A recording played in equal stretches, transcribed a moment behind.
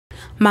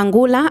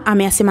Mangula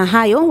ameyasema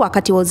hayo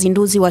wakati wa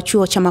uzinduzi wa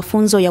chuo cha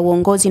mafunzo ya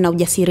uongozi na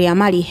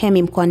ujasiriamali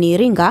Hemi mkoani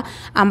Iringa,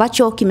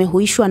 ambacho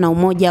kimehuishwa na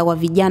Umoja wa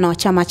Vijana wa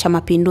Chama cha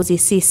Mapinduzi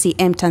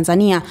CCM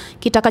Tanzania,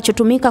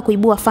 kitakachotumika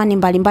kuibua fani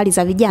mbalimbali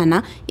za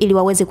vijana ili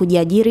waweze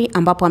kujiajiri,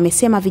 ambapo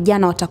amesema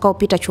vijana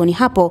watakaopita chuoni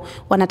hapo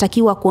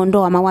wanatakiwa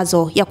kuondoa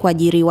mawazo ya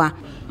kuajiriwa.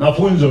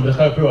 Mafunzo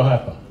mtakayopewa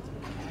hapa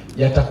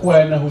yatakuwa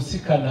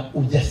yanahusika na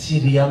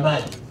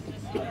ujasiriamali.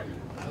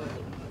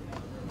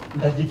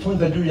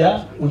 Ndajifunza juu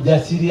ya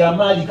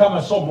ujasiriamali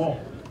kama somo,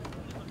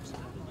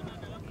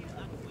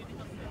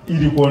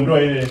 ili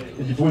kuondoa ile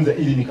jifunza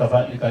ili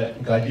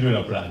nikaajiriwe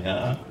na fulani.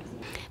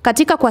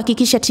 Katika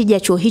kuhakikisha tija ya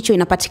chuo hicho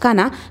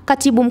inapatikana,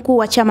 Katibu Mkuu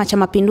wa Chama cha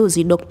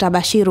Mapinduzi Dr.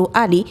 Bashiru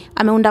Ali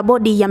ameunda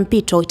bodi ya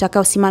mpito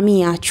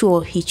itakayosimamia chuo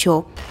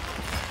hicho.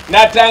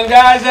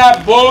 Natangaza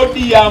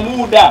bodi ya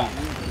muda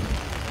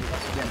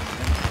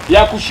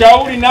ya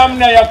kushauri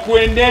namna ya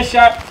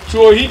kuendesha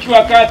chuo hiki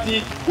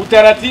wakati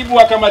utaratibu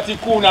wa kamati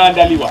kuu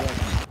unaandaliwa.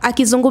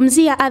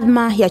 Akizungumzia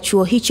adhma ya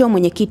chuo hicho,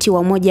 mwenyekiti wa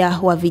Umoja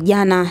wa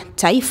Vijana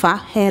Taifa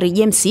Harry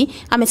James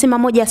amesema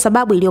moja ya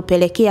sababu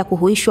iliyopelekea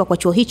kuhuishwa kwa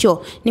chuo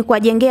hicho ni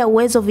kuwajengea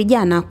uwezo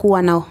vijana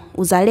kuwa na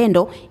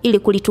uzalendo ili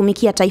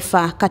kulitumikia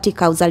taifa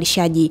katika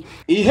uzalishaji.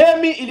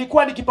 Hemi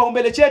ilikuwa ni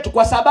kipaumbele chetu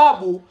kwa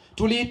sababu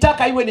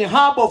tuliitaka iwe ni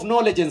hub of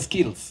knowledge and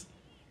skills,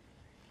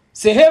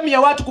 sehemu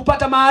ya watu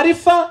kupata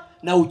maarifa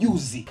na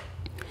ujuzi.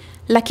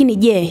 Lakini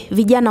je,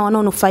 vijana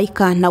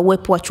wanaonufaika na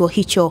uwepo wa chuo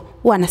hicho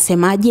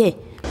wanasemaje?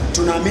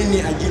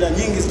 Tunaamini ajira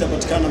nyingi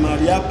zitapatikana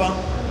mahali hapa,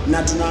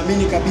 na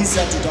tunaamini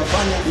kabisa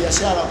tutafanya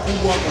biashara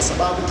kubwa kwa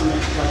sababu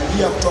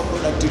tunatarajia kutoa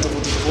product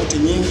tofauti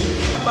nyingi.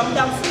 Kwa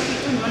muda mfupi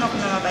tu nimeona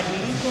kuna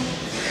mabadiliko.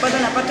 Kwanza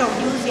napata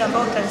ujuzi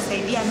ambao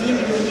utanisaidia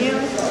mimi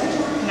mwenyewe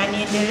na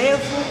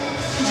niendelevu,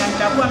 na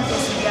nitakuwa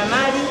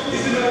mjasiriamali,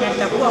 na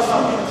nitakuwa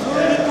fundi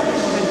nzuri,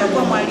 na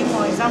nitakuwa mwalimu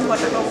wa wenzangu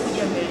watakao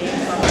kuja mbele.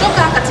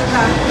 Kutoka katika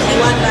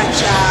kiwanda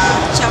cha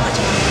Chama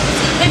cha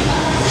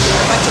Mapinduzi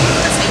ambacho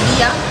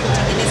kitasaidia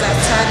kutengeneza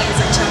sare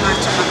za Chama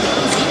cha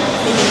Mapinduzi.